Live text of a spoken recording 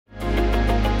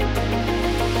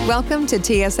Welcome to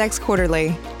TSX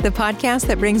Quarterly, the podcast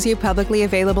that brings you publicly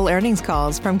available earnings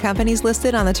calls from companies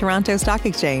listed on the Toronto Stock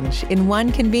Exchange in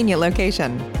one convenient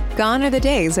location. Gone are the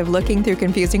days of looking through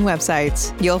confusing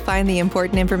websites. You'll find the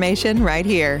important information right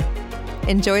here.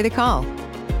 Enjoy the call.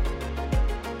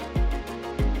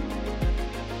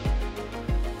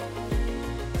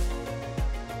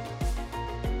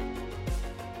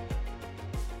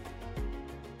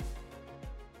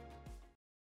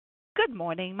 Good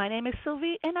morning. My name is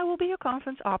Sylvie, and I will be your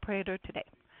conference operator today.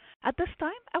 At this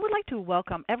time, I would like to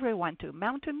welcome everyone to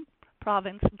Mountain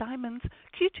Province Diamonds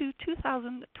Q2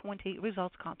 2020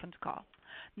 Results Conference Call.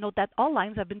 Note that all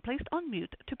lines have been placed on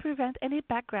mute to prevent any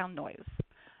background noise.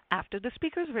 After the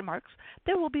speaker's remarks,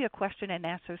 there will be a question and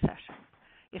answer session.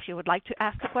 If you would like to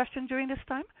ask a question during this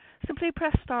time, simply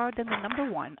press star then the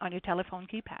number 1 on your telephone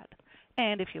keypad.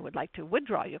 And if you would like to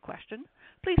withdraw your question,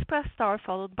 please press star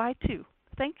followed by 2.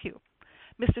 Thank you.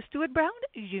 Mr. Stuart Brown,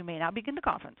 you may now begin the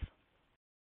conference.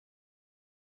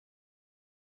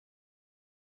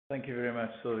 Thank you very much,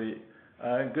 Sylvie.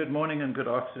 Good morning and good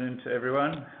afternoon to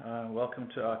everyone. Welcome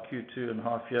to our Q2 and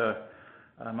half-year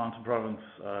Mountain Province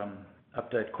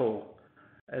update call.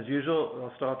 As usual,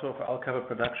 I'll start off, I'll cover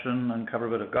production and cover a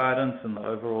bit of guidance and the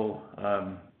overall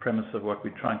premise of what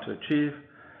we're trying to achieve.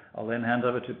 I'll then hand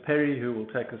over to Perry, who will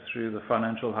take us through the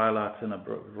financial highlights in a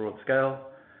broad scale.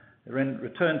 In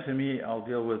return to me, I'll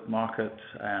deal with market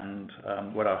and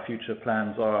what our future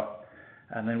plans are,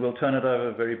 and then we'll turn it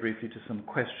over very briefly to some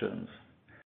questions.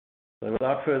 So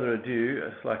without further ado,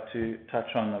 I'd just like to touch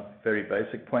on a very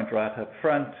basic point right up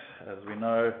front. As we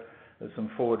know, there's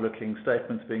some forward-looking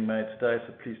statements being made today,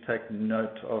 so please take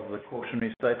note of the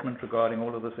cautionary statement regarding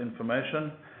all of this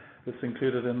information. It's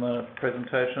included in the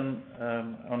presentation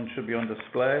should be on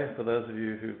display for those of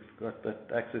you who've got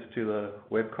that access to the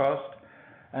webcast.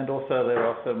 And also there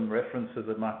are some references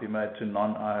that might be made to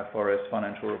non-IFRS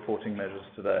financial reporting measures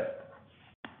today.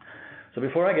 So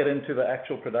before I get into the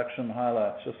actual production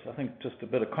highlights, I think just a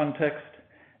bit of context.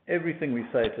 Everything we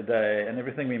say today and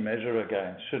everything we measure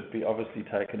against should be obviously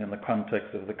taken in the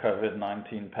context of the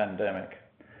COVID-19 pandemic.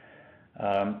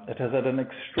 It has had an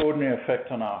extraordinary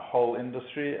effect on our whole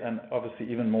industry and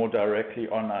obviously even more directly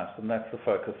on us, and that's the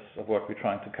focus of what we're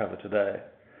trying to cover today.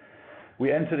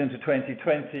 We entered into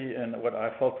 2020 in what I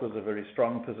felt was a very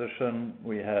strong position.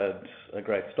 We had a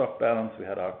great stock balance, we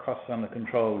had our costs under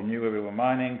control, we knew where we were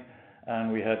mining,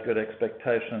 and we had good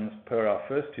expectations per our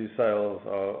first 2 sales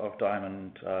of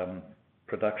diamond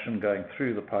production going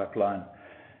through the pipeline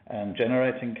and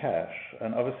generating cash.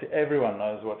 And obviously everyone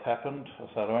knows what's happened,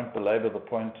 so I won't belabor the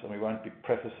point, and we won't be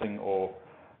prefacing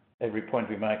every point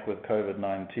we make with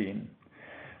COVID-19.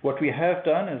 What we have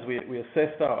done is we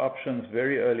assessed our options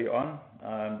very early on.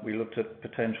 We looked at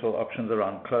potential options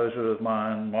around closure of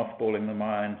mine, mothballing the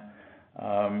mine,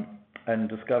 and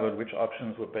discovered which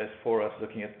options were best for us,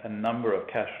 looking at a number of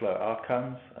cash flow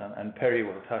outcomes. And Perry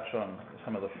will touch on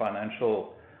some of the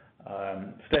financial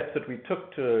steps that we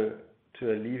took to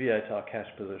alleviate our cash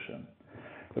position.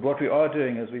 But what we are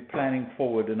doing is we're planning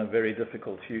forward in a very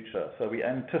difficult future. So we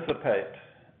anticipated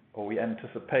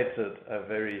a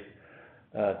very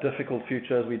difficult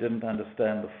future as we didn't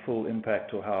understand the full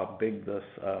impact or how big this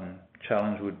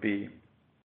challenge would be.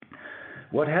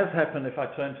 What has happened, if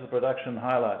I turn to the production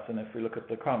highlights and if we look at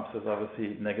the comps, there's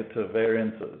obviously negative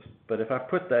variances. But if I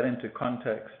put that into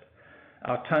context,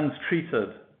 our tons treated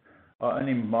are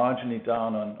only marginally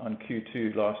down on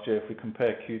Q2 last year if we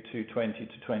compare Q2 20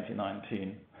 to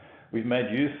 2019. We've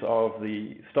made use of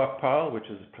the stockpile, which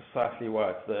is precisely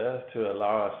why it's there, to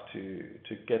allow us to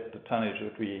get the tonnage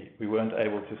that we weren't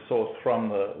able to source from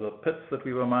the pits that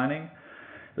we were mining.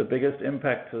 The biggest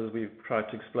impact, as we've tried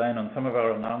to explain on some of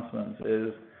our announcements,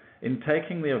 is in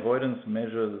taking the avoidance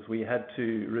measures, we had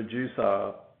to reduce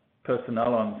our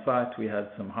personnel on site. We had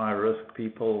some high-risk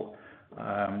people,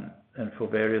 and for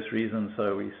various reasons,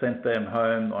 so we sent them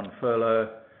home on furlough,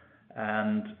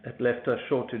 and it left a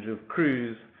shortage of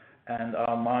crews. And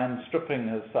our mine stripping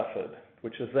has suffered,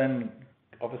 which has then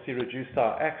obviously reduced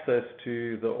our access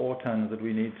to the ore tons that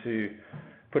we need to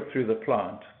put through the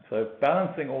plant. So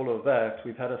balancing all of that,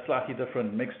 we've had a slightly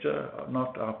different mixture,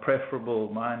 not our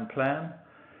preferable mine plan.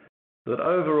 But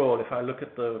overall, if I look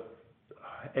at the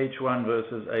H1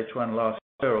 versus H1 last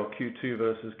year or Q2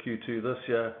 versus Q2 this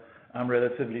year, I'm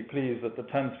relatively pleased that the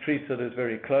tons treated is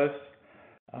very close.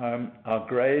 Our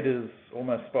grade is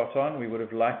almost spot on. We would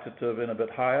have liked it to have been a bit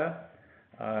higher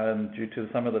due to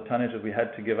some of the tonnage that we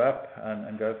had to give up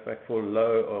and go back for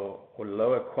low or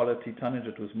lower quality tonnage.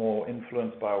 It was more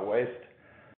influenced by waste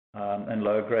and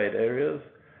low grade areas.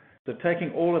 So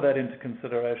taking all of that into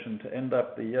consideration to end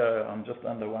up the year on just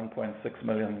under 1.6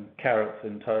 million carats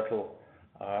in total,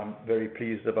 very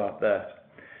pleased about that.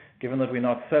 Given that we're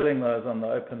not selling those on the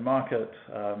open market,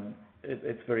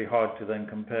 it's very hard to then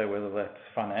compare whether that's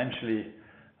financially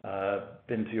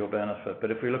been to your benefit.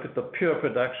 But if we look at the pure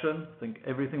production, I think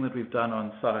everything that we've done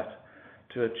on site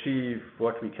to achieve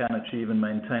what we can achieve and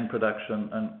maintain production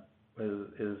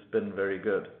has been very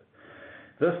good.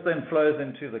 This then flows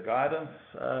into the guidance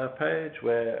page,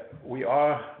 where we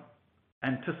are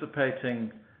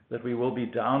anticipating that we will be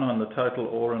down on the total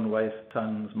ore and waste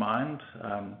tons mined,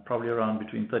 probably around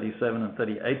between 37 and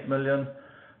 38 million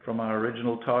from our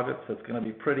original target. So it's going to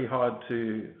be pretty hard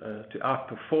to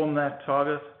outperform that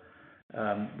target.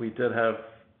 We did have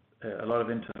a lot of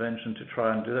intervention to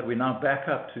try and do that. We're now back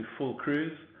up to full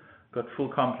crews, got full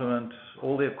complement.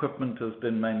 All the equipment has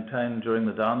been maintained during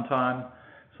the downtime.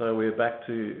 So we're back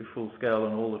to full scale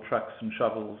on all the trucks and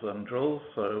shovels and drills.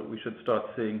 So we should start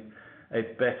seeing a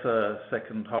better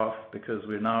second half because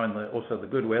we're now in also the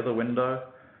good weather window.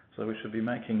 So we should be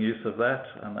making use of that,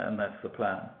 and that's the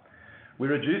plan. We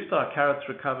reduced our carats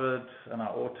recovered and our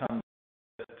ore tons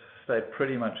stayed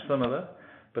pretty much similar,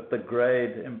 but the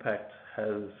grade impact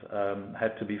has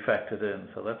had to be factored in.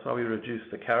 So that's why we reduced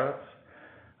the carats.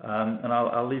 And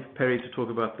I'll leave Perry to talk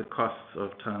about the costs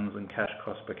of tons and cash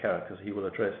cost per carat because he will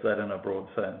address that in a broad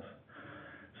sense.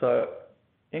 So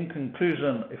in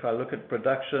conclusion, if I look at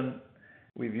production,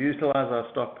 we've utilized our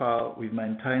stockpile, we've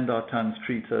maintained our tons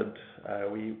treated.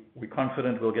 We're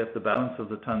confident we'll get the balance of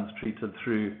the tons treated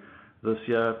through this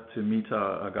year to meet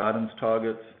our guidance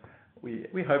targets.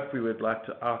 We hope we would like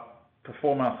to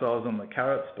outperform ourselves on the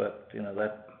carats, but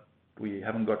that we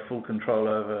haven't got full control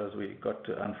over as we got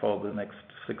to unfold the next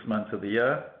 6 months of the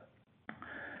year.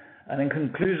 And in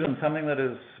conclusion, something that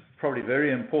is probably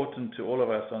very important to all of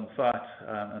us on site,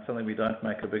 and something we don't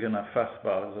make a big enough fuss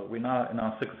about, is that we're now in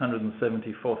our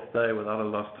 674th day without a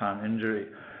lost time injury.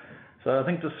 So I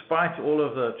think despite all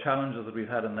of the challenges that we've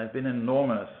had, and they've been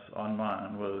enormous on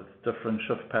mine with different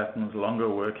shift patterns, longer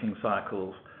working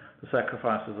cycles, the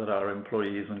sacrifices that our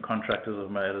employees and contractors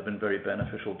have made have been very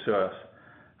beneficial to us.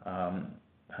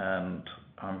 And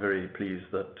I'm very pleased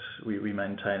that we're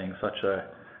maintaining such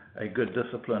a good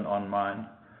discipline on mine.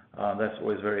 That's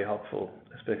always very helpful,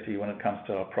 especially when it comes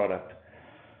to our product.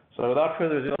 So without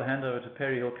further ado, I'll hand over to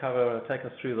Perry. He'll take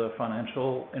us through the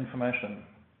financial information.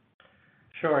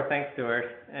 Sure, thanks, Stuart.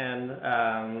 And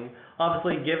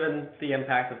obviously, given the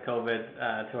impact of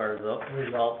COVID to our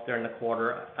results during the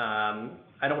quarter,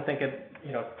 I don't think it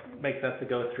makes sense to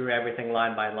go through everything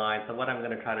line by line. So what I'm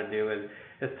going to try to do is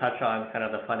touch on kind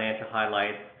of the financial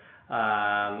highlights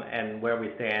and where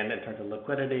we stand in terms of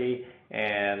liquidity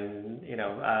and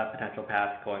potential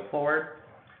paths going forward,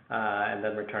 and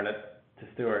then return it to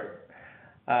Stuart.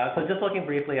 So just looking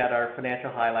briefly at our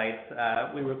financial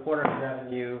highlights, we recorded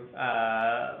revenue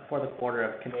for the quarter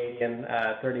of Canadian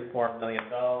 $34 million,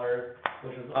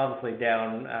 which was obviously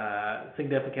down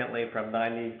significantly from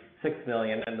 $96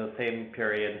 million in the same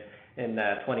period in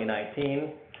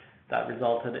 2019. That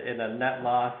resulted in a net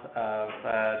loss of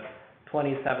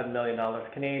 $27 million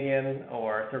Canadian,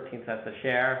 or 13 cents a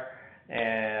share.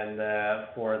 And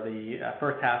for the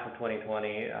first half of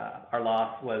 2020, our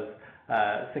loss was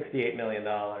 $68 million.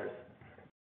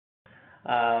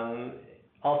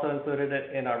 Also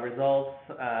included in our results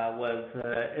was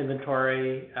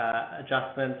inventory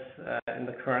adjustments in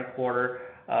the current quarter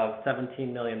of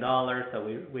 $17 million. So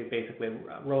we basically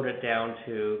wrote it down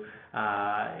to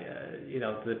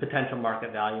the potential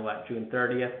market value at June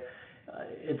 30th.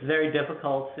 It's very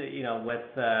difficult,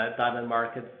 with diamond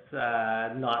markets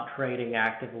not trading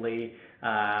actively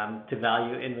to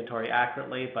value inventory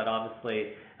accurately, but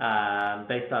obviously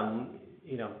based on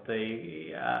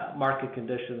the market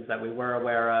conditions that we were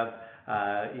aware of,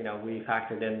 we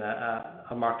factored in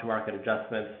a mark-to-market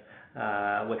adjustment,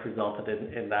 which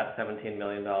resulted in that $17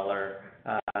 million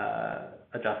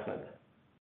adjustment.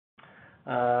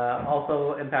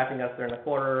 Also impacting us during the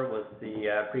quarter was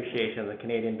the appreciation of the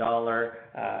Canadian dollar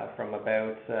from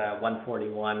about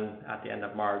 141 at the end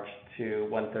of March to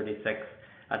 136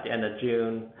 at the end of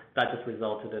June. That just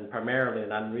resulted in primarily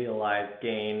an unrealized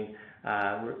gain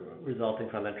resulting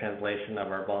from the translation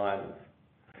of our bonds.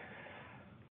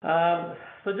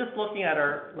 So just looking at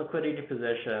our liquidity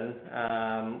position,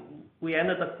 we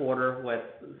ended the quarter with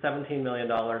 $17 million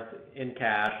in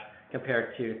cash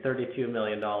compared to $32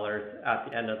 million at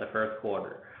the end of the first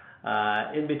quarter.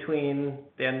 In between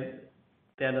the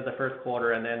end of the first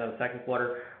quarter and the end of the second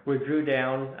quarter, we drew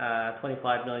down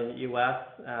 $25 million US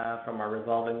from our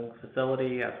revolving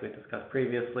facility, as we discussed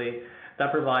previously.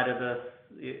 That provided us,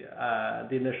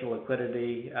 the initial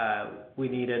liquidity we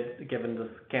needed given the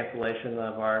cancellation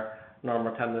of our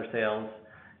normal tender sales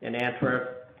in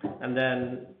Antwerp. And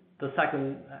then the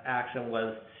second action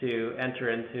was to enter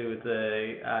into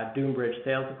the Doombridge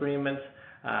sales agreement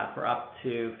for up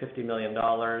to $50 million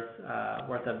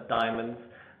worth of diamonds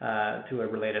to a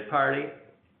related party.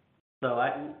 So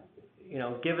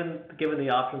given the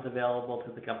options available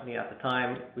to the company at the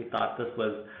time, we thought this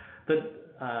was the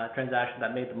transaction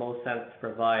that made the most sense to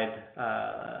provide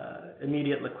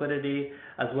immediate liquidity,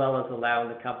 as well as allowing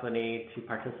the company to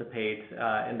participate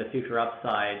in the future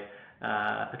upside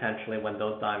potentially when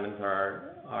those diamonds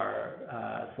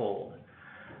are sold.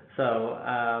 So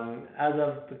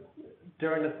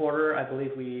during the quarter, I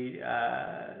believe we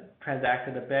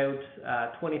transacted about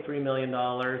 $23 million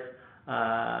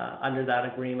under that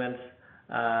agreement.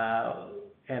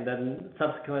 And then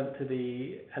subsequent to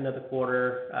the end of the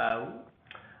quarter,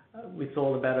 we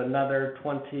sold about another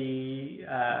 $20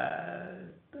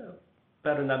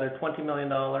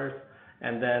 million,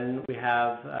 and then we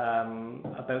have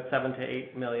about $7 to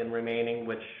 $8 million remaining,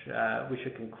 which we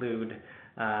should conclude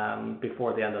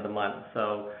before the end of the month.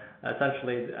 So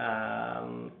essentially,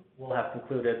 we'll have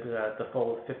concluded the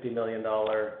full $50 million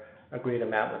agreed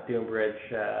amount with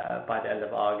Doombridge by the end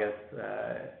of August,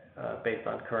 based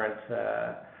on current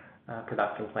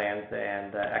production plans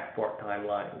and export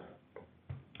timelines.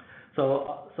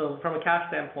 So from a cash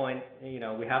standpoint,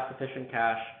 we have sufficient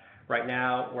cash. Right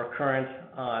now, we're current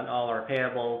on all our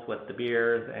payables with De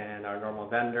Beers and our normal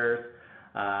vendors.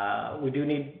 We do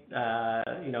need,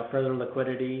 further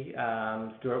liquidity.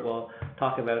 Stuart will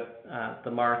talk about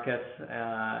the market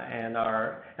and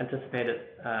our anticipated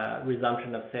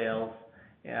resumption of sales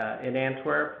in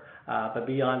Antwerp. But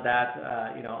beyond that,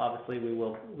 obviously we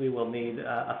will need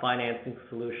a financing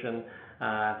solution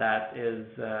that is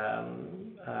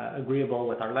agreeable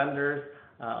with our lenders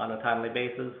on a timely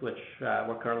basis, which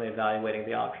we're currently evaluating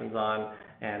the options on,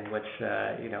 and which,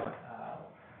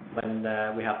 when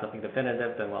we have something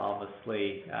definitive, then we'll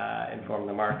obviously inform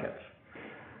the market.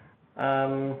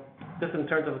 Just in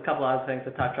terms of a couple other things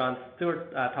to touch on,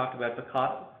 Stuart talked about the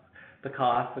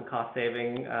cost and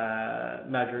cost-saving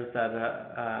measures that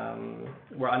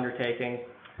we're undertaking.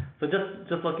 So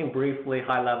just looking briefly,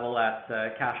 high level at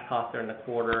cash costs during the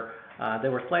quarter, they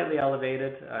were slightly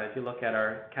elevated. If you look at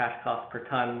our cash cost per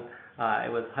ton,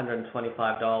 it was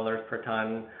 $125 per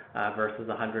ton versus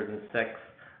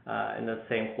 $106 in the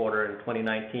same quarter in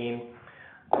 2019.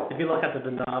 If you look at the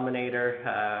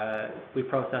denominator, we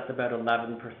processed about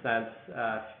 11%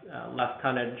 less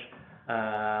tonnage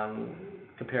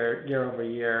compared year over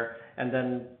year, and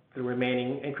then the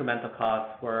remaining incremental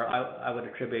costs were I would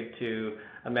attribute to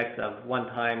a mix of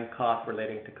one-time costs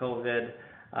relating to COVID,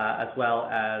 as well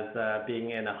as being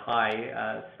in a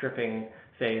high stripping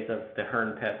phase of the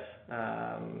Hearn pit.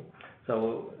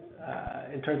 So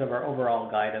in terms of our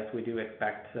overall guidance, we do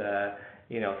expect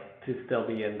to still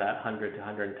be in that $100 to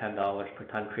 $110 per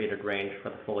ton treated range for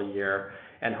the full year.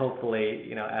 And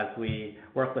hopefully, as we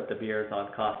work with De Beers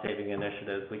on cost-saving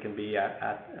initiatives, we can be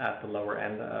at the lower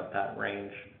end of that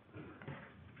range.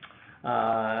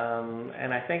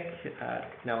 And I think,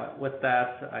 with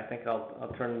that, I think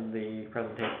I'll turn the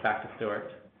presentation back to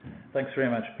Stuart. Thanks very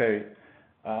much, Perry.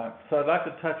 So I'd like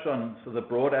to touch on the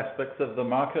broad aspects of the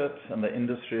market and the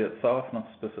industry itself, not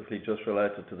specifically just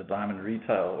related to the diamond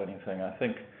retail or anything. I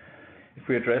think if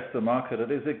we address the market,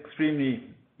 it is extremely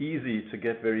easy to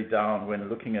get very down when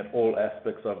looking at all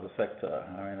aspects of the sector.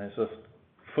 I mean, it's just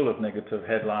full of negative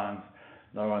headlines.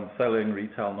 No one's selling,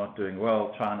 retail not doing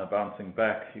well, China bouncing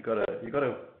back. You've got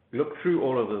to look through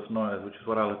all of this noise, which is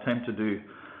what I'll attempt to do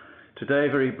today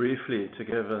very briefly, to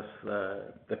give us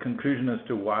the conclusion as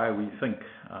to why we think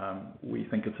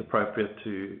it's appropriate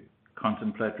to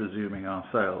contemplate resuming our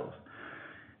sales.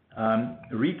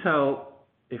 Retail,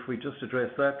 if we just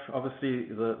address that, obviously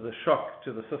the shock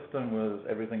to the system was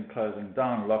everything closing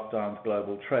down, lockdowns,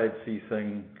 global trade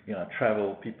ceasing,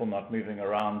 travel, people not moving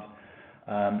around.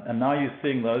 And now you're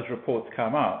seeing those reports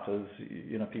come out as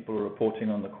people are reporting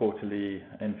on the quarterly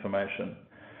information.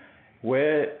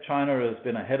 Where China has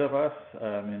been ahead of us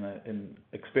in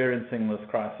experiencing this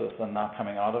crisis and now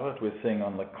coming out of it, we're seeing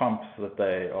on the comps that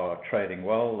they are trading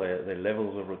well, their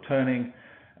levels are returning,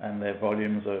 and their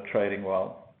volumes are trading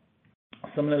well.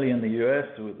 Similarly, in the US,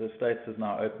 the States is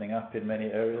now opening up in many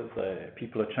areas.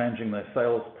 People are changing their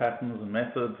sales patterns and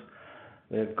methods.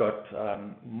 They've got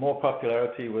more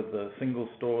popularity with the single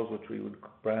stores, which we would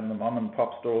brand the mom and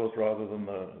pop stores rather than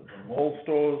the mall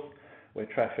stores, where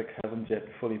traffic hasn't yet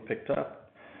fully picked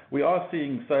up. We are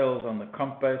seeing sales on the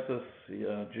comp basis,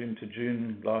 June to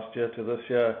June last year to this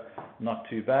year, not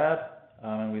too bad.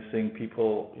 and we're seeing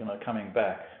people, coming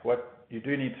back. What you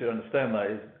do need to understand,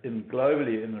 though, is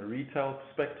globally, in a retail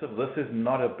perspective, this is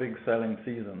not a big selling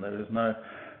season. There is no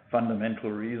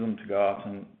fundamental reason to go out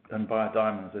and buy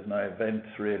diamonds. There's no events,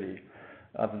 really,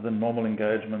 other than normal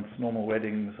engagements, normal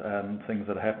weddings, and things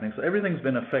that are happening. So everything's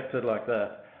been affected like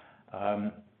that.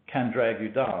 Can drag you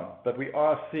down. But we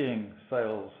are seeing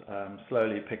sales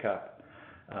slowly pick up.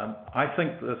 I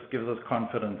think this gives us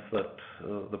confidence that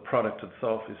the product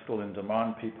itself is still in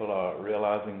demand. People are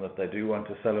realizing that they do want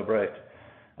to celebrate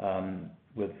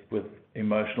with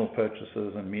emotional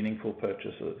purchases and meaningful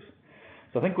purchases.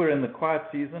 So I think we're in the quiet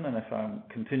season, and if I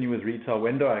continue with retail,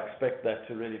 when do I expect that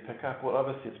to really pick up? Well,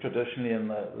 obviously it's traditionally in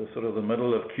the sort of the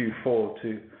middle of Q4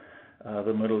 to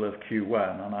the middle of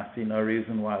Q1, and I see no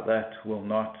reason why that will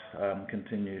not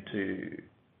continue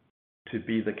to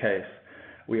be the case.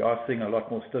 We are seeing a lot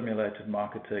more stimulated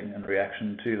marketing and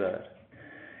reaction to that.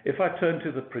 If I turn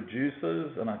to the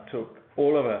producers, and I took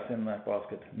all of us in that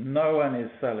basket, no one is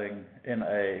selling in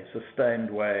a sustained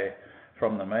way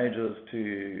from the majors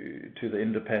to the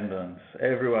independents.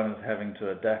 Everyone is having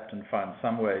to adapt and find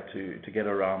some way to get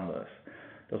around this.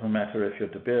 Doesn't matter if you're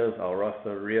De Beers, Al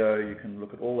Rosa, Rio, you can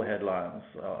look at all the headlines.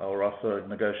 Al Rosa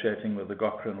negotiating with the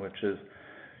Gokran, which is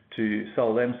to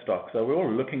sell them stock. So we're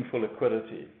all looking for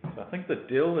liquidity. So I think the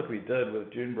deal that we did with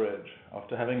Junebridge,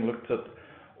 after having looked at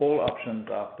all options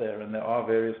out there, and there are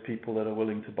various people that are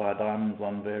willing to buy diamonds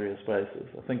on various bases,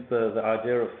 I think the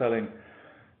idea of selling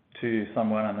to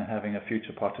someone and then having a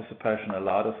future participation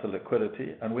allowed us the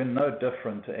liquidity, and we're no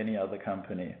different to any other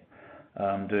company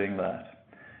doing that.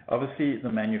 Obviously, the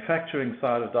manufacturing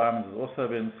side of diamonds has also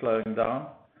been slowing down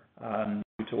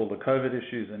due to all the COVID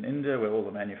issues in India, where all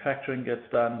the manufacturing gets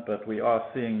done, but we are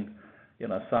seeing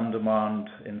some demand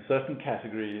in certain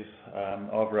categories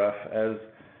of rough as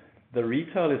the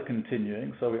retail is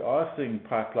continuing. So we are seeing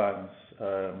pipelines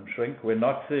shrink. We're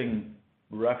not seeing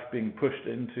rough being pushed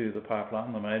into the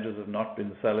pipeline. The majors have not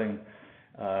been selling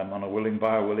on a willing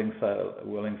buyer, willing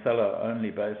seller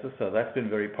only basis, so that's been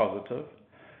very positive.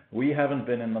 We haven't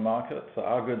been in the market, so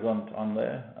our goods aren't on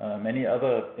there. Many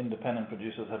other independent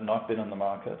producers have not been in the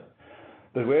market.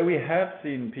 But where we have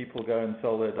seen people go and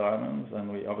sell their diamonds,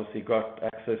 and we obviously got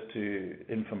access to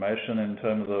information in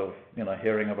terms of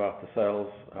hearing about the sales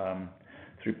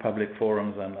through public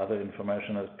forums and other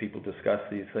information as people discuss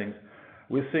these things,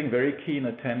 we're seeing very keen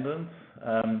attendance.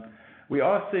 We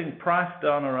are seeing price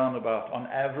down around about, on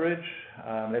average,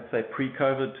 let's say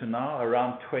pre-COVID to now,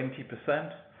 around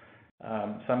 20%.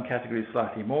 Some categories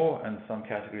slightly more and some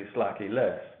categories slightly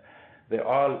less. There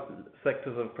are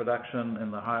sectors of production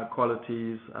in the higher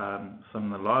qualities,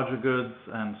 some of the larger goods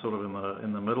and sort of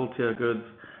in the middle tier goods,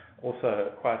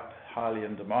 also quite highly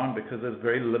in demand because there's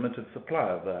very limited supply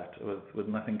of that with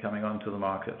nothing coming onto the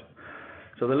market.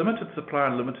 So the limited supply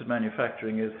and limited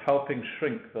manufacturing is helping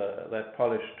shrink that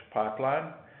polished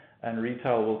pipeline, and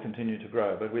retail will continue to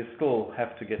grow, but we still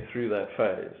have to get through that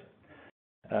phase.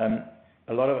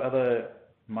 A lot of other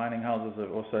mining houses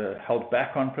have also held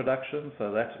back on production,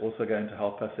 so that's also going to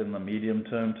help us in the medium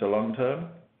term to long term.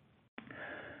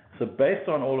 So based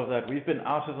on all of that, we've been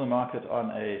out of the market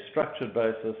on a structured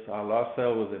basis. Our last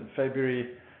sale was in February,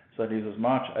 so it was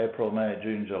March, April, May,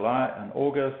 June, July, and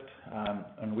August.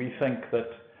 And we think that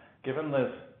given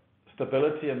this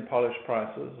stability in polished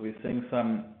prices, we're seeing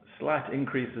some slight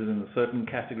increases in certain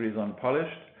categories on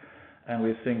polished, and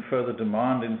we're seeing further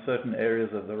demand in certain areas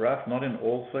of the rough, not in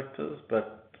all sectors,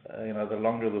 but the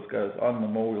longer this goes on, the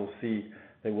more we'll see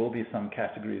there will be some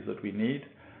categories that we need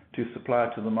to supply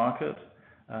to the market.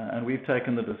 And we've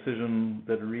taken the decision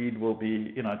that Reed will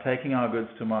be taking our goods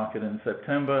to market in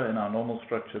September in our normal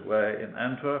structured way in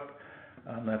Antwerp.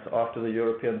 That's after the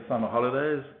European summer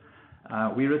holidays.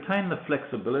 We retain the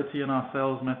flexibility in our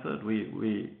sales method.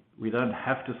 We don't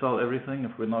have to sell everything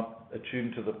if we're not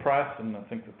attuned to the price, and I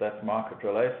think that that's market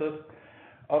related.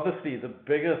 Obviously, the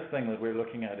biggest thing that we're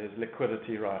looking at is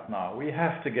liquidity right now. We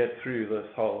have to get through this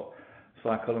whole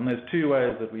cycle, and there's two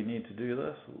ways that we need to do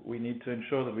this. We need to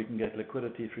ensure that we can get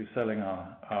liquidity through selling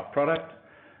our product.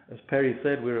 As Perry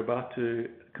said, we're about to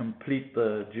complete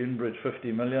the Junebridge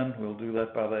 50 million. We'll do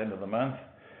that by the end of the month.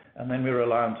 And then we're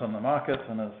reliant on the market,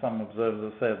 and as some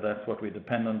observers have said, that's what we're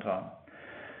dependent on.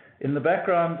 In the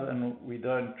background, and we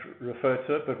don't refer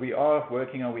to it, but we are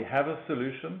working on, we have a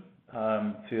solution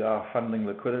to our funding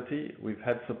liquidity. We've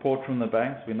had support from the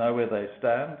banks. We know where they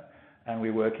stand, and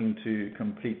we're working to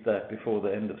complete that before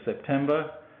the end of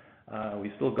September.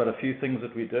 We've still got a few things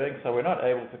that we're doing, so we're not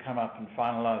able to come up and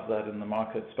finalize that in the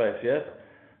market space yet.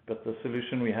 But the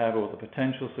solution we have, or the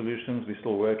potential solutions, we're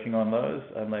still working on those,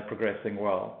 and they're progressing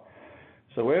well.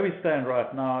 So where we stand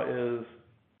right now is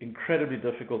incredibly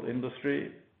difficult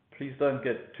industry. Please don't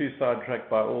get too sidetracked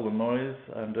by all the noise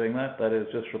doing that. That is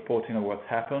just reporting on what's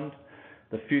happened.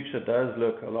 The future does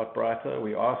look a lot brighter.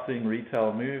 We are seeing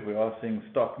retail move. We are seeing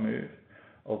stock move,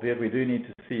 albeit we do need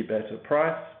to see better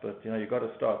price. But you've got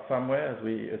to start somewhere as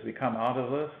we come out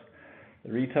of this.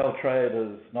 The retail trade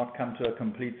has not come to a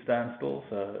complete standstill,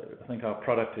 so I think our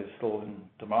product is still in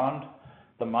demand.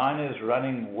 The mine is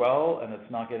running well, and it's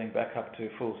now getting back up to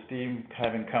full steam,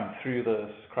 having come through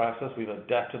this crisis. We've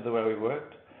adapted the way we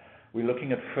worked. We're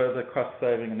looking at further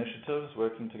cost-saving initiatives,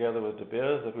 working together with De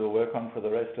Beers that we'll work on for the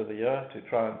rest of the year to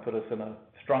try and put us in a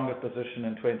stronger position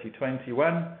in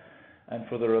 2021 and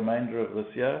for the remainder of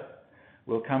this year.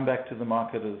 We'll come back to the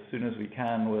market as soon as we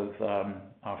can with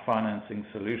our financing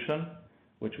solution,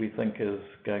 which we think is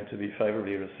going to be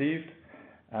favorably received.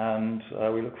 And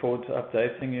we look forward to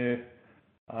updating you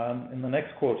in the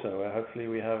next quarter, where hopefully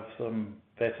we have some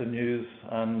better news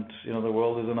and the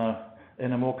world is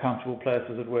in a more comfortable place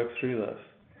as it works through this.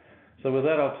 So with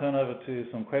that, I'll turn over to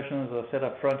some questions. As I said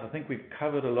up front, I think we've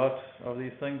covered a lot of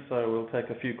these things, so we'll take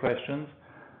a few questions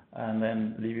and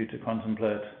then leave you to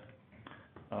contemplate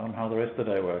how the rest of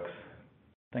the day works.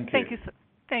 Thank you. Thank you, sir.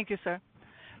 Thank you, sir.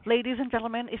 Ladies and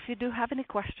gentlemen, if you do have any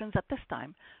questions at this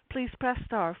time, please press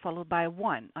star followed by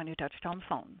 1 on your touch-tone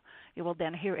phone. You will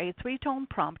then hear a 3-tone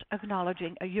prompt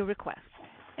acknowledging your request.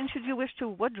 And should you wish to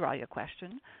withdraw your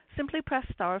question, simply press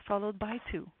star followed by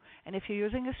 2. And if you're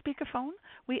using a speakerphone,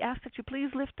 we ask that you please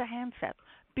lift the handset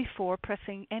before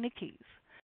pressing any keys.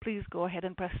 Please go ahead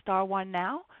and press star 1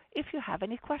 now if you have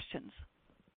any questions.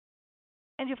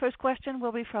 And your first question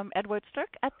will be from Edward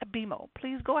Sterck at BMO.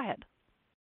 Please go ahead.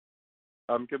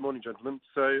 Good morning, gentlemen.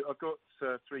 So I've got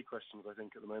 3 questions, I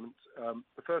think, at the moment.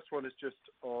 The first one is just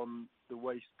on the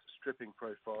waste stripping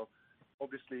profile.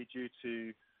 Obviously, due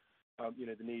to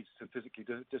the needs to physically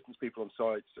distance people on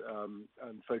site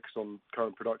and focus on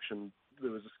current production,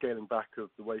 there was a scaling back of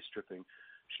the waste stripping.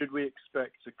 Should we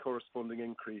expect a corresponding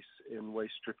increase in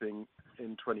waste stripping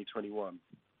in 2021?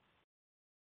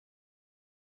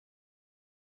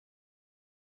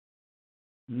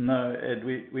 No, Ed,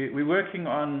 we're working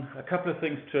on a couple of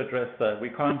things to address that. We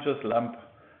can't just lump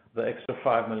the extra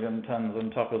 5 million tons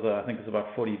on top of the, I think it's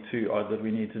about 42 odd that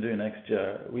we need to do next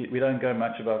year. We don't go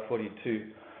much above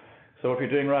 42. So what we're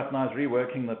doing right now is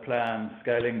reworking the plan,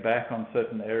 scaling back on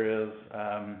certain areas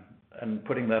and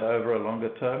putting that over a longer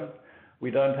term.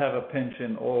 We don't have a pinch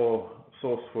in ore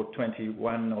source for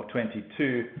 21 or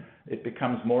 22. It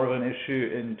becomes more of an issue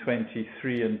in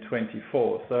 23 and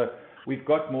 24. So we've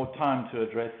got more time to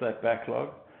address that backlog.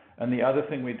 And the other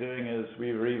thing we're doing is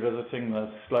we're revisiting the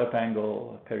slope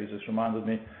angle. Kerry just reminded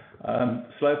me.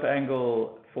 Slope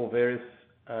angle for various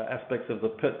aspects of the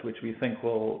pit, which we think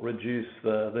will reduce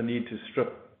the need to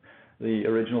strip the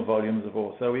original volumes of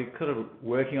ore. So we're kind of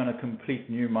working on a complete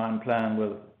new mine plan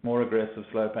with more aggressive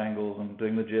slope angles and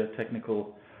doing the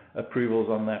geotechnical approvals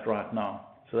on that right now.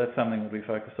 So that's something that we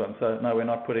focus on. So no, we're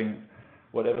not putting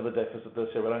whatever the deficit this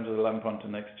year, we don't just lump onto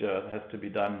next year. It has to be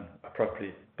done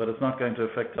properly. But it's not going to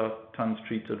affect our tons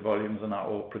treated volumes and our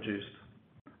ore produced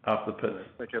out the pit.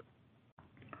 Okay.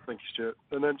 Thank you, Stuart.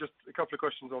 And then just a couple of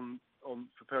questions on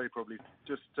for Perry probably.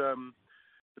 Just the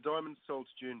diamonds sold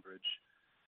to Dunebridge.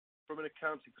 From an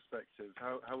accounting perspective,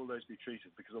 how will those be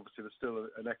treated? Because obviously there's still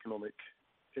an economic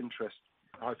interest,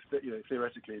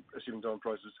 theoretically, assuming diamond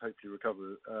prices hopefully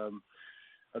recover.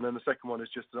 And then the second one is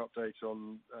just an update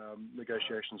on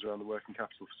negotiations around the working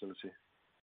capital facility.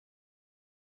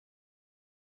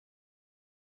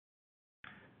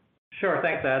 Sure,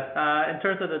 thanks, Ed. In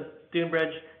terms of the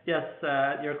Dunebridge, yes,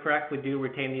 you're correct. We do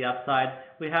retain the upside.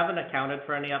 We haven't accounted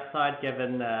for any upside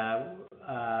given,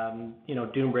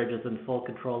 Dunebridge is in full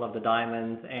control of the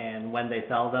diamonds and when they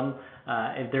sell them.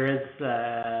 If there is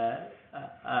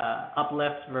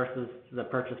uplift versus the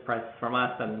purchase price from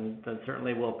us, then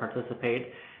certainly we'll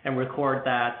participate and record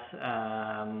that,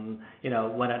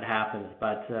 when it happens.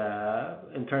 But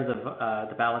in terms of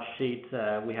the balance sheet,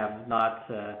 we have not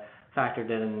factored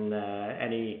in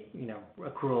any,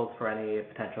 accruals for any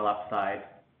potential upside.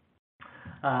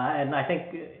 And I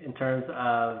think in terms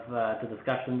of the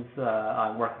discussions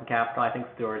on working capital, I think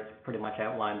Stuart's pretty much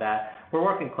outlined that. We're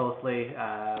working closely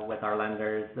with our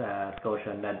lenders,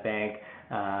 Scotia and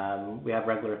Nedbank. We have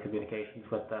regular communications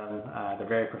with them. They're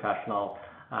very professional.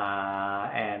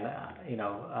 And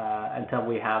until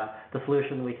we have the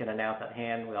solution we can announce at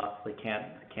hand, we obviously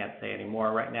can't say any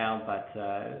more right now, but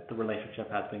the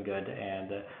relationship has been good,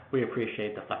 and we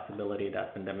appreciate the flexibility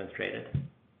that's been demonstrated.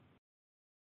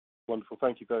 Wonderful.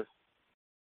 Thank you both.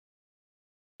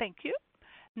 Thank you.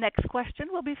 Next question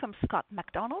will be from Scott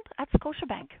MacDonald at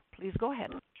Scotiabank. Please go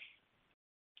ahead.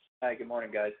 Hi, good morning,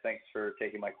 guys. Thanks for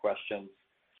taking my questions.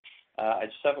 I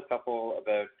just have a couple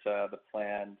about the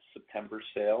planned September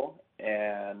sale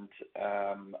and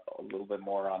a little bit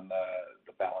more on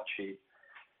the balance sheet.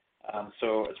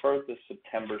 So as far as the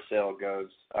September sale goes,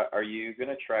 are you going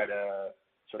to try to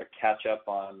sort of catch up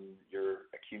on your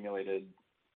accumulated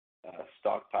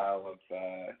stockpile of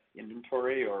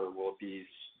inventory, or do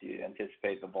you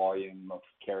anticipate the volume of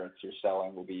carrots you're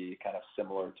selling will be kind of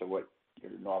similar to what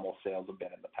your normal sales have been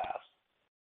in the past?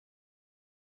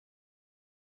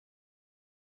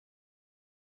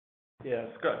 Yeah,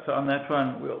 Scott. So on that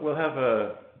one, we'll have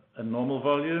a normal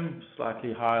volume,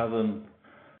 slightly higher than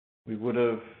we would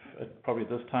have at probably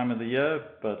this time of the year,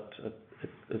 but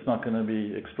it's not going to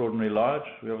be extraordinarily large.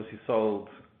 We obviously sold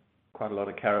quite a lot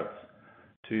of carrots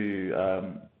to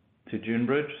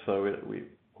Junebridge, so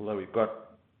although we've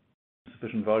got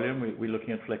sufficient volume, we're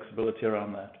looking at flexibility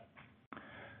around that.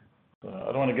 So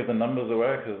I don't want to give the numbers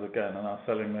away because, again, in our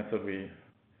selling method, we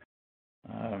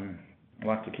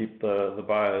like to keep the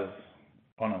buyers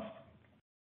honest.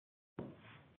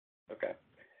 Okay.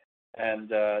 And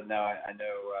now I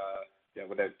know,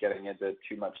 without getting into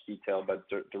too much detail, but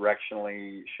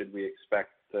directionally, should we expect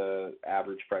the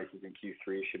average prices in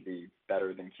Q3 should be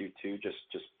better than Q2,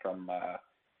 just from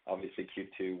obviously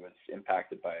Q2 was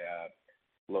impacted by a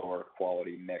lower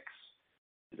quality mix.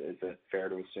 Is it fair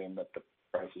to assume that the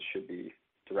prices should be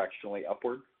directionally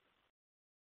upward?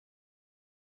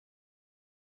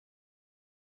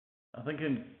 I think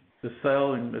in the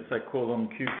sale, let's say call them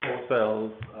Q4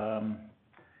 sales,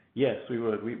 yes, we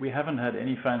would. We haven't had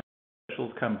any fancy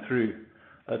specials come through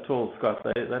at all, Scott.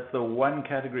 That's the one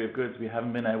category of goods we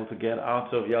haven't been able to get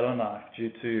out of Yellowknife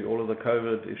due to all of the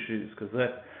COVID issues, because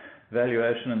that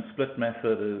valuation and split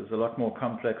method is a lot more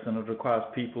complex and it requires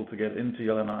people to get into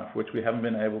Yellowknife, which we haven't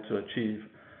been able to achieve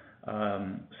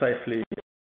safely with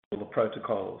all the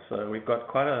protocols. So we've got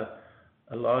quite a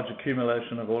large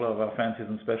accumulation of all of our fancies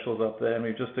and specials up there, and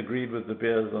we've just agreed with the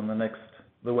beers on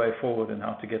the way forward and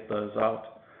how to get those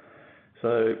out.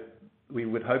 So we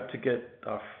would hope to get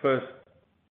our first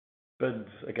bids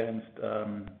against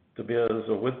De Beers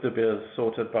or with De Beers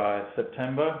sorted by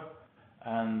September,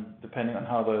 and depending on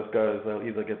how those go, they'll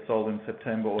either get sold in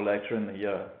September or later in the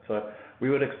year. So we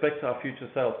would expect our future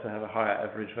sales to have a higher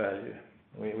average value.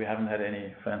 We haven't had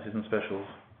any fancies and specials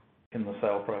in the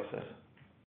sale process.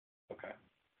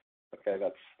 Okay,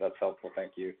 that's helpful.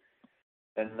 Thank you.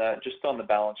 And just on the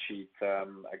balance sheet,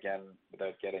 again,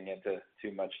 without getting into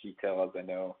too much detail, as I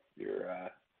know your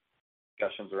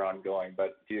discussions are ongoing,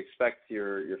 but do you expect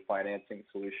your financing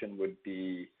solution would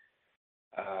be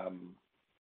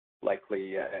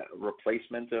likely a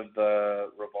replacement of the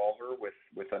revolver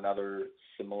with another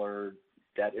similar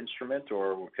debt instrument,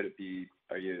 or could it be?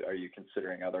 Are you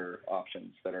considering other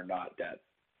options that are not debt?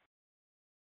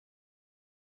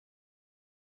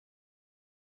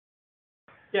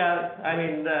 Yeah, I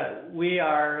mean,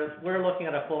 we're looking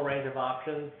at a full range of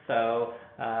options. So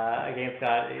again,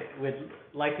 Scott, we'd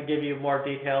like to give you more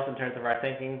details in terms of our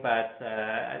thinking, but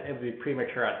it would be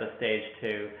premature at this stage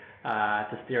to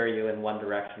steer you in one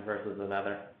direction versus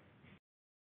another.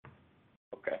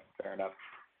 Okay, fair enough.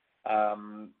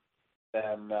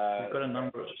 Then we've got a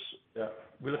number of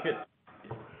we look at.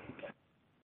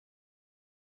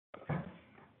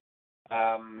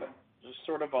 Just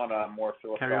sort of on a more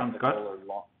philosophical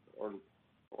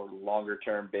or longer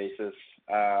term basis,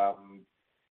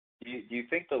 do you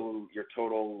think your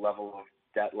total level of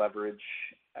debt leverage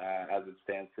as it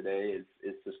stands today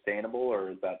is sustainable, or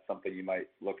is that something you might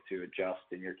look to adjust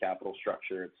in your capital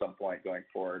structure at some point going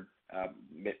forward?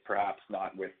 Perhaps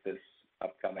not with this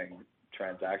upcoming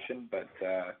transaction, but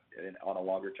on a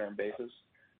longer term basis?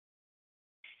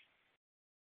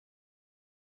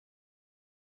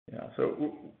 Yeah,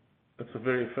 so it's a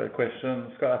very fair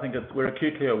question, Scott. I think we're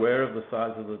acutely aware of the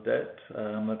size of the debt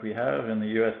that we have in the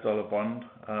US dollar bond,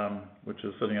 which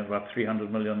is sitting at about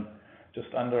 $300 million, just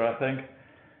under, I think.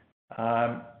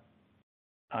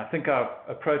 I think our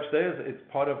approach there is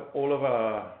it's part of all of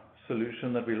our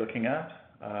solution that we're looking at.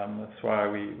 That's why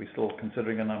we're still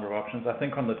considering a number of options. I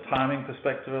think on the timing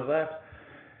perspective of that,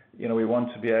 we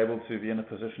want to be able to be in a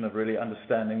position of really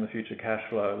understanding the future cash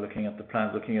flow, looking at the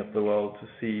plans, looking at the world to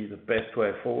see the best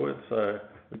way forward. So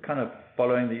we're kind of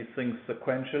following these things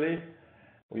sequentially.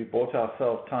 We bought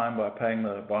ourselves time by paying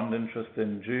the bond interest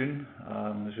in June,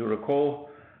 as you'll recall.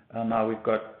 And now we've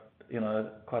got,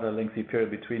 quite a lengthy period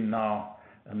between now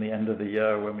and the end of the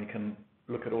year when we can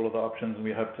look at all of the options, and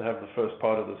we hope to have the first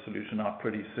part of the solution out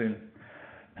pretty soon.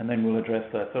 And then we'll address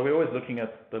that. So we're always looking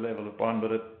at the level of bond,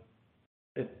 but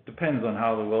it depends on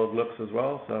how the world looks as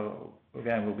well. So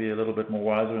again, we'll be a little bit more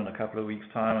wiser in a couple of weeks'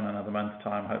 time, and another month's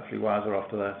time, hopefully wiser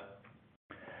after that.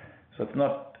 So it's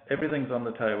not everything's on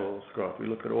the table, Scott. We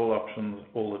look at all options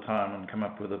all the time and come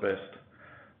up with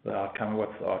the outcome,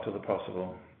 what's the art of the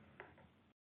possible.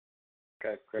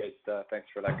 Okay, great. Thanks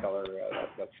for that color.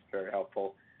 That's very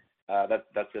helpful.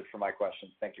 That's it for my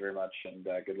questions. Thank you very much, and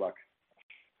good luck.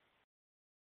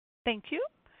 Thank you.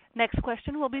 Next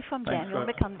question will be from Thanks, Daniel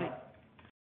Scott. McConvey.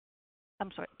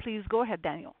 I'm sorry. Please go ahead,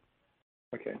 Daniel.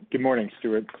 Okay. Good morning,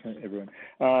 Stuart, everyone.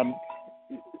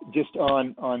 Just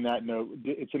on that note,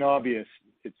 it's an obvious.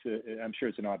 I'm sure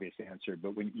it's an obvious answer,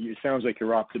 but it sounds like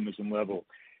your optimism level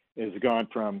has gone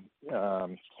from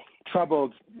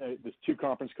troubled this 2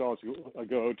 conference calls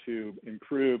ago to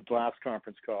improved last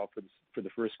conference call for the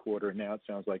first quarter, and now it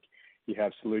sounds like you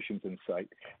have solutions in sight.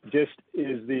 Just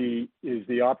is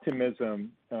the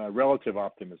optimism, relative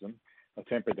optimism, I'll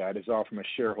temper that, is all from a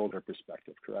shareholder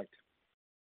perspective, correct?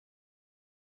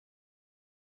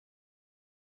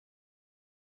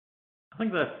 I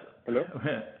think that's... Hello?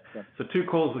 So 2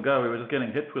 calls ago, we were just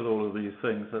getting hit with all of these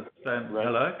things. So, Dan, right.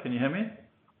 Hello, can you hear me?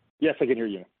 Yes, I can hear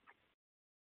you.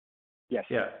 Yes.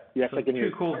 Yeah. Yes, so I can hear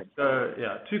you.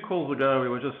 2 calls ago, we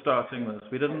were just starting this.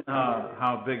 We didn't know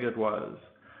how big it was.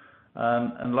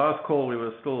 And last call, we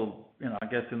were still, I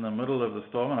guess, in the middle of the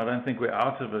storm, and I don't think we're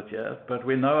out of it yet. But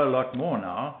we know a lot more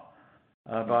now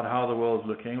about how the world's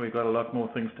looking. We've got a lot more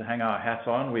things to hang our hat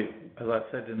on. As I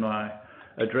said in my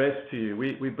address to you,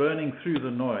 we're burning through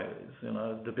the noise.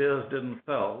 De Beers didn't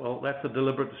sell. Well, that's a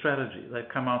deliberate strategy. They've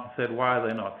come out and said why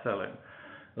they're not selling.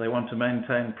 They want to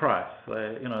maintain price.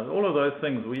 All of those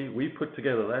things we put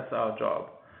together. That's our job.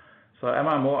 So am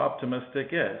I more optimistic?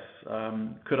 Yes.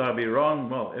 Could I be wrong?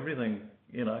 Well, everything,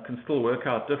 can still work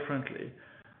out differently.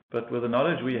 But with the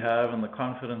knowledge we have and the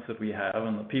confidence that we have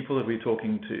and the people that we're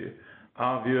talking to,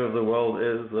 our view of the world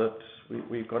is that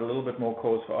we've got a little bit more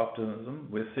cause for optimism.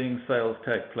 We're seeing sales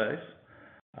take place.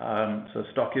 So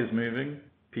stock is moving.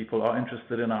 People are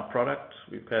interested in our product.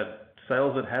 We've had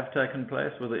sales that have taken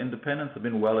place where the independents have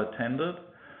been well attended.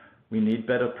 We need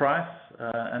better price,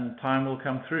 and time will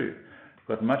come through.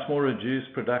 We've got much more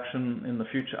reduced production in the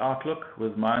future outlook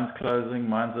with mines closing,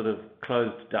 mines that have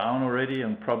closed down already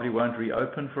and probably won't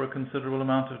reopen for a considerable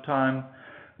amount of time.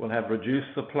 We'll have reduced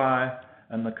supply,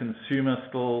 and the consumer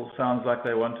still sounds like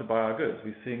they want to buy our goods.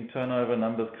 We're seeing turnover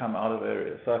numbers come out of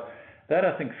areas. So that,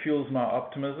 I think, fuels my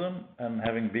optimism, and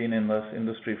having been in this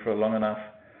industry for long enough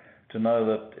to know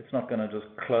that it's not going to just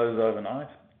close overnight.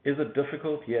 Is it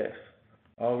difficult? Yes.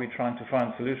 Are we trying to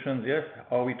find solutions? Yes.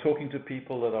 Are we talking to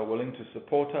people that are willing to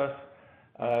support us?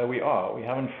 We are. We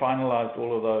haven't finalized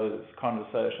all of those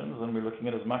conversations, and we're looking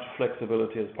at as much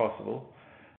flexibility as possible,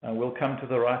 and we'll come to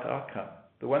the right outcome.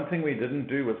 The one thing we didn't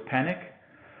do was panic.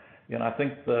 I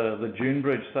think the June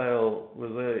Bridge sale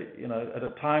was at a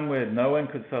time where no one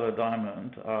could sell a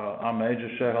diamond. Our major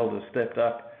shareholders stepped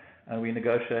up, and we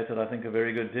negotiated, I think, a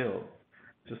very good deal.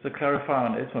 Just to clarify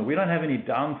on Edsmond, we don't have any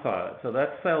downside, so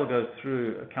that sale goes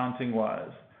through accounting-wise.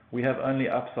 We have only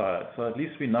upside, so at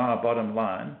least we know our bottom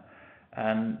line.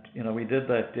 And we did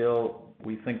that deal.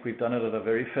 We think we've done it at a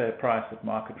very fair price at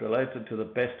market related to the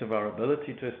best of our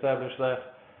ability to establish that,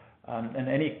 and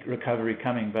any recovery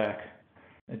coming back.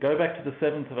 Go back to the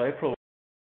 7th of April.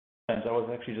 I was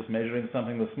actually just measuring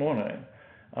something this morning.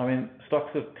 I mean,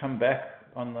 stocks have come back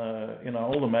on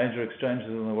all the major exchanges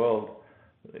in the world,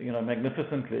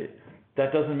 magnificently.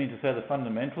 That doesn't mean to say the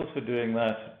fundamentals for doing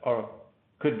that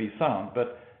could be sound,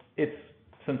 but it's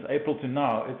since April to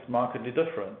now, it's markedly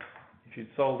different. If you'd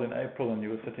sold in April and you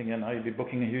were sitting in now, you'd be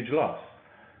booking a huge loss.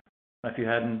 If you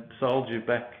hadn't sold, you're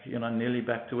back, nearly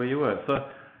back to where you were. So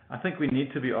I think we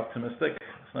need to be optimistic.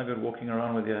 It's no good walking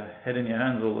around with your head in your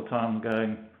hands all the time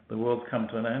going, the world's come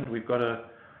to an end. We've got to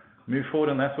move forward,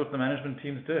 and that's what the management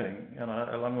team's doing,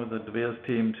 along with the De Beers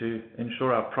team, to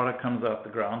ensure our product comes out the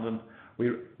ground, and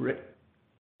we're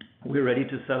ready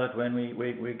to sell it when we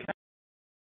can.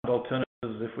 Alternatives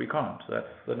if we can't. That's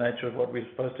the nature of what we're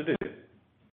supposed to do.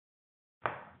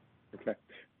 Okay,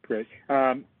 great.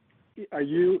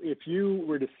 If you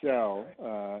were to sell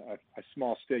a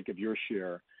small stake of your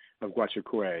share of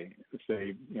Guachacué,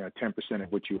 say 10%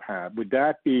 of what you have, is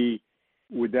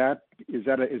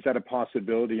that a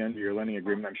possibility under your lending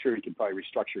agreement? I'm sure you could probably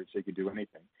restructure it so you could do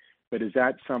anything, but is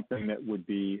that something that would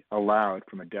be allowed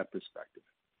from a debt perspective?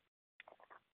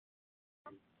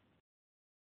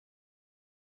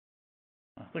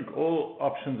 I think all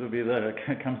options would be there.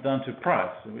 It comes down to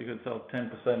price. We could sell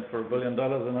 10% for $1 billion,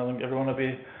 and I think everyone would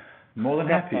be More than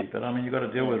happy, but I mean, you've got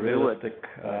to deal with realistic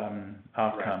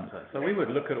outcomes. So we would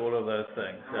look at all of those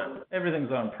things. Yeah.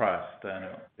 Everything's on price,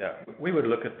 Daniel. Yeah, we would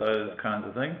look at those kinds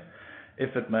of things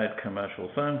if it made commercial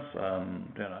sense.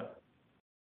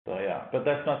 So yeah, but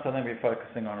that's not something we're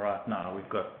focusing on right now.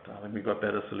 I think we've got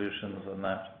better solutions than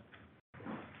that.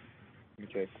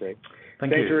 Okay, great.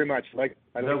 Thanks very much.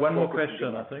 One more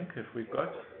question, I think, if we've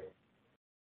got.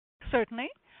 Certainly.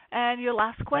 And your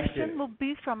last question will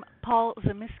be from Paul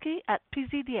Zimiski at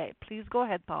PZDA. Please go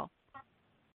ahead, Paul.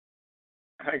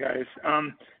 Hi, guys.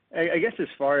 I guess as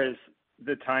far as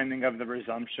the timing of the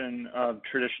resumption of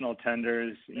traditional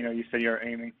tenders, you said you're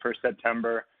aiming for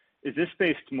September. Is this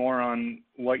based more on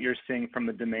what you're seeing from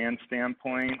a demand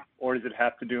standpoint, or does it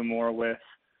have to do more with,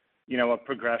 a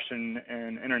progression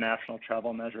in international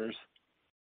travel measures?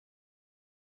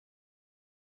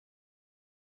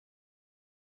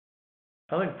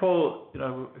 I think, Paul,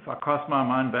 if I cast my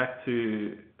mind back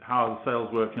to how the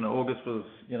sales work, August was,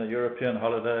 European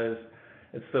holidays.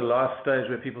 It's the last stage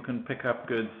where people can pick up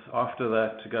goods after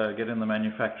that to go get in the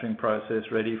manufacturing process,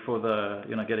 ready for the,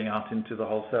 getting out into the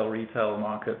wholesale retail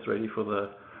markets, ready for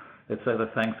let's say the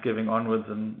Thanksgiving onwards,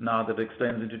 and now that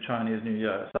extends into Chinese New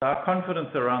Year. So our confidence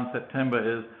around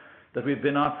September is that we've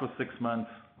been out for 6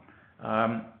 months.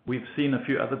 We've seen a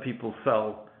few other people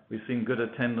sell. We've seen good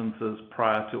attendances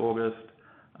prior to August.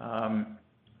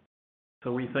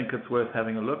 So we think it's worth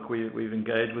having a look. We've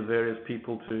engaged with various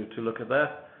people to look at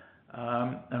that.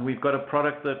 And we've got a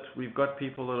product that we've got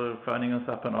people that are phoning us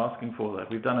up and asking for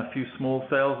that. We've done a few small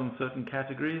sales in certain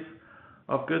categories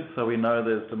of goods, so we know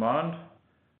there's demand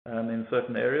in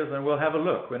certain areas, and we'll have a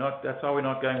look. That's why we're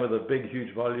not going with a big,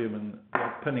 huge volume and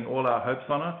pinning all our hopes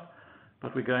on it,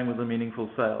 but we're going with a meaningful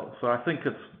sale. So I think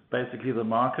it's basically the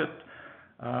market.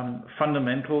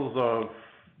 Fundamentals of,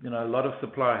 a lot of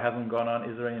supply hasn't gone on.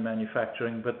 Is there any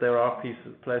manufacturing? But there are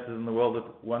places in the world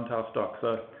that want our stock.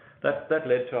 So that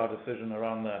led to our decision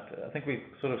around that. I think we're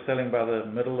sort of selling by the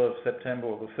middle of September,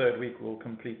 or the third week we'll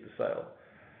complete the sale.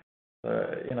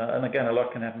 And again, a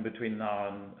lot can happen between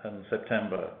now and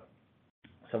September.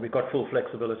 So we've got full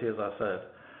flexibility, as I said.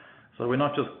 So we're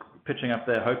not just pitching up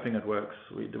there hoping it works.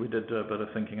 We did do a bit of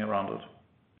thinking around it.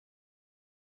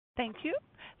 Thank you.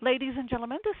 Ladies and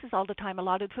gentlemen, this is all the time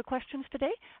allotted for questions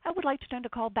today. I would like to turn the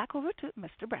call back over to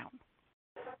Mr. Brown.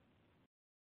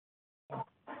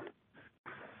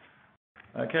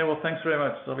 Okay, well, thanks very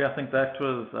much, Sylvia. I think that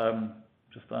was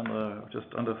just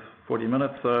under 40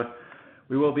 minutes. So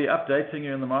we will be updating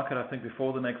you in the market, I think,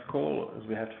 before the next call, as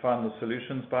we have to find the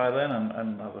solutions by then.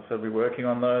 And as I said, we're working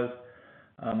on those.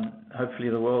 Hopefully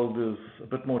the world is a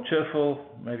bit more cheerful,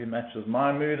 maybe matches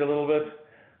my mood a little bit.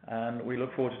 And we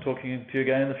look forward to talking to you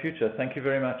again in the future. Thank you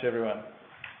very much, everyone.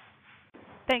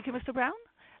 Thank you, Mr. Brown.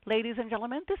 Ladies and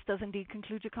gentlemen, this does indeed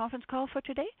conclude your conference call for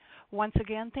today. Once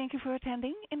again, thank you for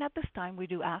attending, and at this time, we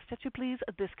do ask that you please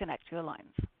disconnect your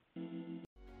lines.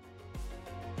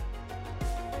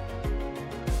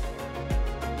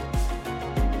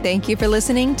 Thank you for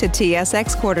listening to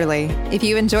TSX Quarterly. If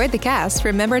you enjoyed the cast,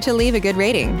 remember to leave a good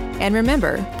rating. And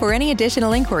remember, for any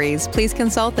additional inquiries, please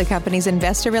consult the company's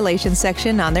investor relations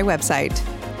section on their website.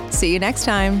 See you next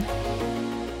time.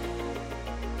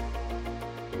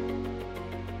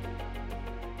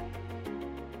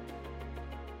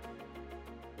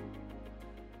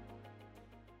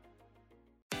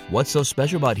 What's so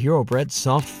special about Hero Bread's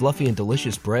soft, fluffy, and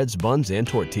delicious breads, buns, and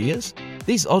tortillas?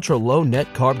 These ultra-low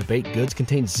net-carb baked goods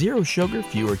contain zero sugar,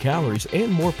 fewer calories,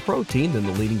 and more protein than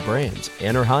the leading brands,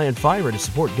 and are high in fiber to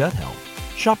support gut health.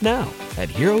 Shop now at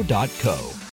Hero.co.